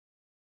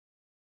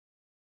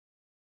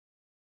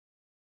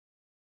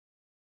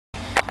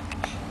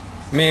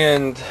Me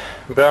and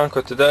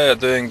Branko today are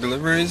doing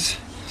deliveries.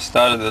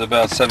 Started at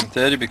about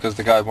 7:30 because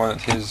the guy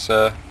wanted his,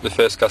 the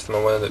first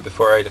customer wanted it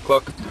before 8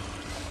 o'clock.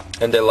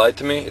 And they lied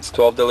to me, it's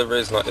 12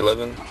 deliveries, not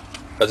 11.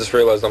 I just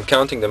realized I'm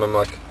counting them, I'm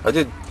like, I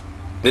did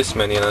this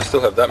many and I still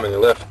have that many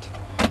left.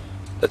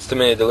 That's too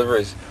many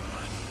deliveries.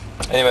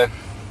 Anyway,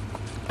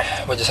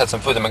 we just had some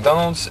food at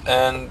McDonald's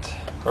and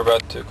we're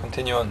about to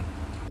continue on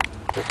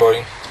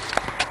recording.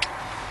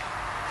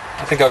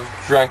 I think I've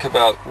drank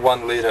about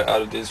 1 litre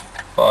out of these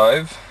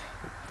 5.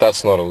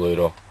 That's not a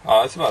litre.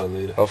 Oh, it's about a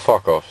litre. Oh,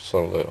 fuck off, it's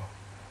not a litre.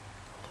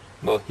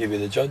 Well, you be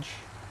the judge.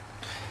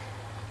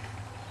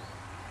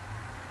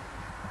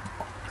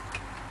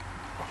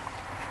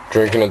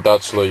 Drinking it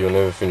that slow, you'll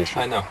never finish it.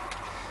 I know.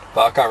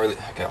 But I can't really...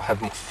 Okay, I'll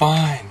have more.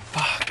 Fine,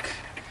 fuck.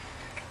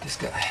 This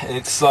guy... And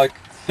it's like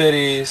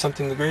 30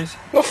 something degrees.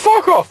 No,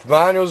 fuck off,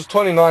 man. It was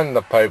 29 in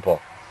the paper.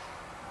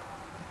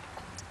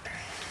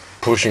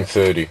 Pushing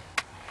 30.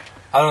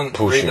 I don't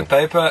read the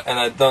paper and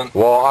I don't...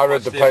 Well, I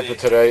read the paper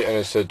today and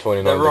it said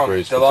 29 They're wrong.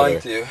 degrees They're for lying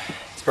today. to you.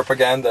 It's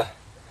propaganda.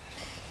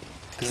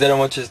 Because they don't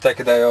want you to take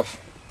a day off.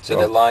 So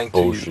they're lying to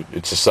you. Bullshit.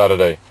 It's a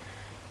Saturday.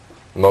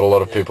 Not a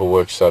lot of people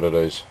work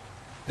Saturdays.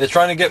 They're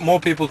trying to get more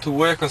people to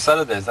work on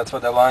Saturdays. That's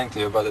what they're lying to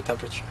you about the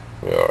temperature.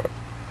 Yeah, alright.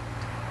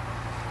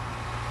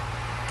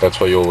 That's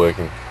why you're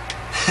working.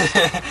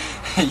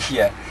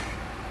 Yeah.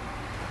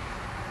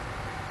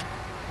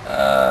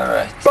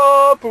 Alright.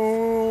 Babu!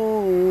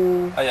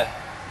 Oh yeah.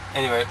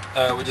 Anyway,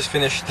 we just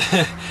finished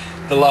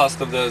the last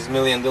of those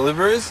million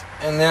deliveries.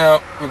 And now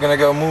we're gonna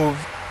go move...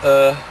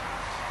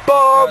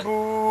 Babu!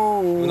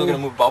 We're not gonna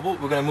move Bubble.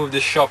 We're gonna move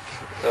this shop.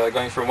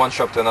 Going from one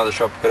shop to another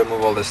shop. Gotta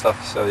move all this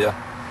stuff. So yeah.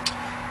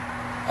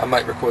 I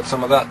might record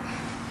some of that.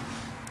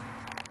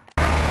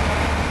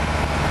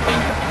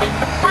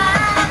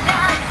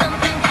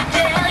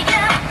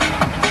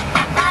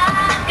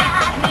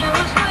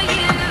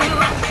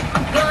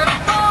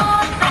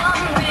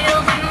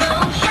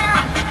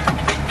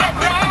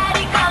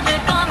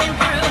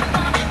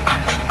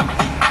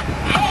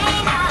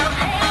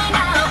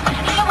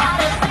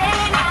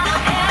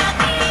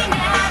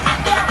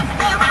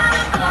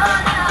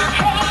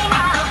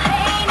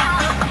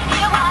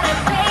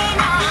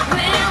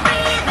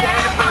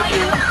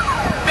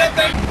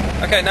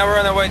 Okay, now we're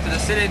on our way to the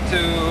city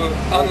to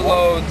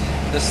unload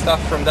the stuff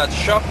from that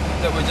shop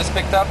that we just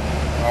picked up.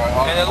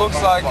 And it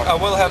looks like I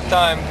will have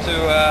time to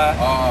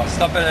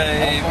stop at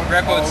a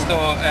record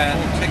store and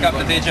pick up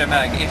the DJ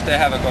Mag if they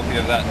have a copy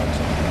of that.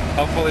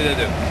 Hopefully they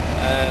do.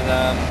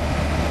 And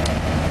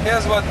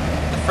here's what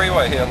the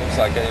freeway here looks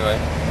like anyway.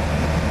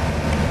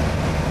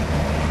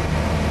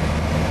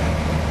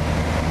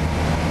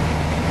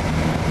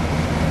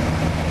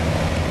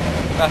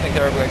 Nothing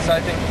terribly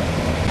exciting.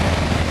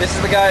 This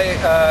is the guy.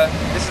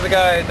 This is the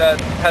guy that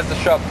has the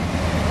shop.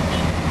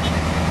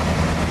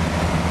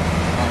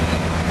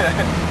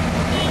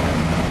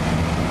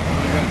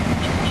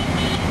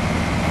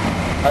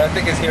 I don't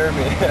think he's hearing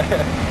me.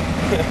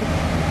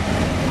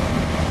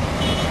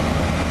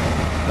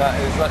 No,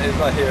 he's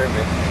not hearing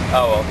me.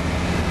 Oh well.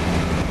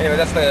 Anyway,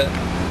 that's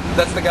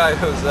the guy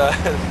who's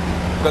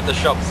got the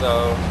shop.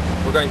 So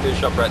we're going to his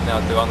shop right now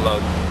to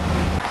unload.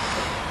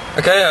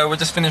 Okay, we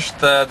just finished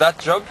that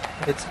job.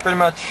 It's pretty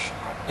much.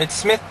 It's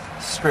Smith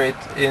Street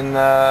in,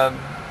 I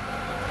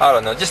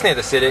don't know, just near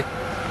the city.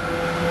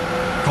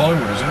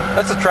 Collingwood, is it?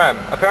 That's a tram.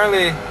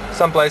 Apparently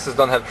some places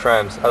don't have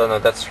trams. I don't know,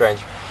 that's strange.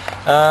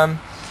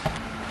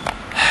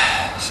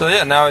 So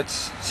yeah, now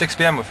it's 6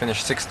 PM, we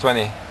finished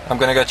 6:20. I'm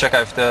gonna go check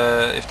out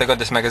if they got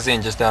this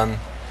magazine just down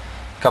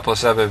a couple of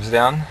suburbs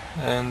down.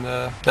 And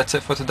that's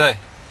it for today.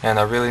 And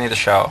I really need a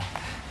shower.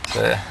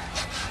 So yeah.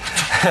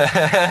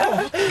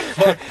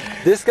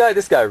 This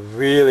guy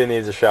really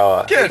needs a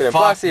shower. Get fucked,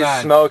 plus he's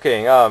man.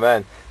 smoking. Oh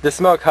man, the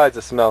smoke hides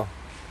the smell.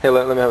 Here,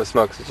 let me have a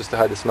smoke, so just to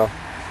hide the smell.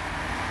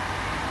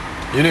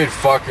 You need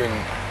fucking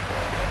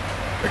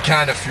a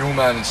can of fuel,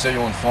 man, and set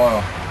you on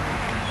fire.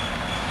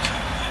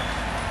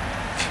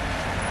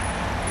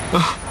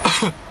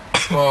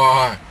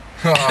 Oh.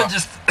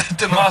 Just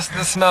to mask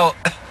the smell.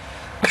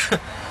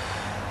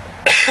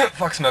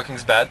 Fuck,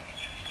 smoking's bad.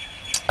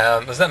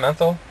 Was that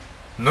menthol?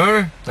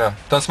 No. No,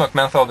 don't smoke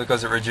menthol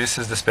because it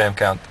reduces the sperm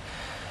count.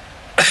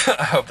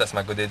 I hope that's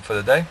my good deed for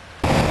the day.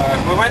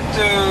 Alright, we went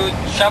to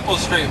Chapel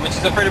Street, which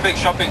is a pretty big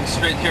shopping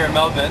street here in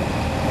Melbourne.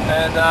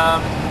 And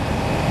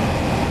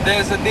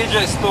there's a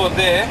DJ store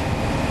there,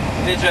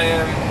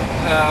 DJM,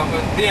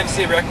 with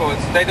DMC Records.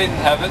 They didn't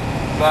have it,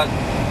 but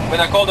when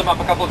I called them up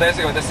a couple of days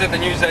ago, they said the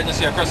news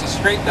agency across the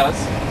street does,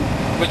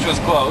 which was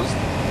closed.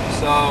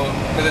 So,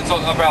 because it's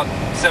about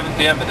 7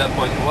 PM at that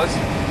point it was.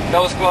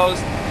 That was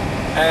closed.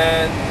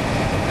 And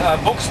a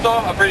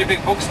bookstore, a pretty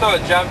big bookstore, a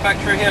Jam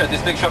Factory here at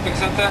this big shopping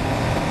center,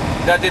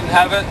 that didn't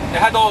have it.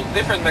 It had all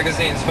different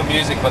magazines for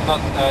music, but not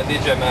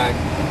DJ Mag.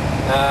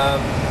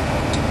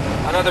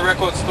 Another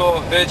record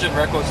store, Virgin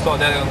record store,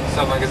 they don't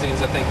sell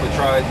magazines, I think we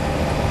tried.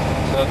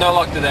 So no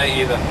luck today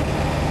either.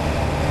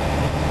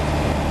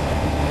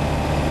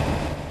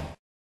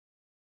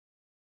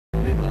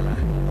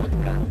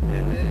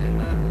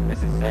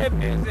 Rap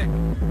music.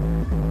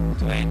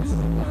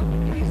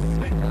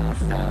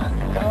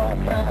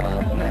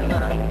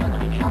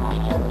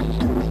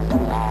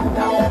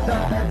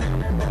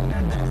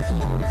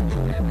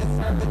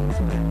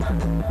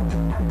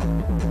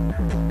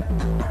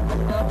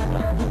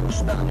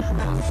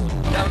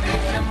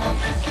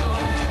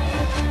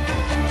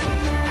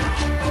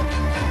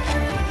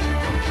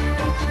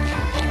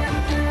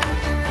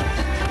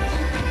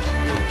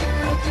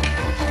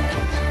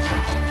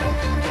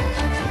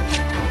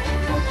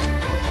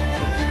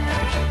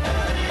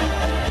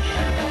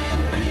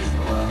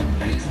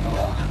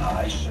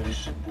 Ajše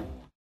više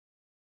put.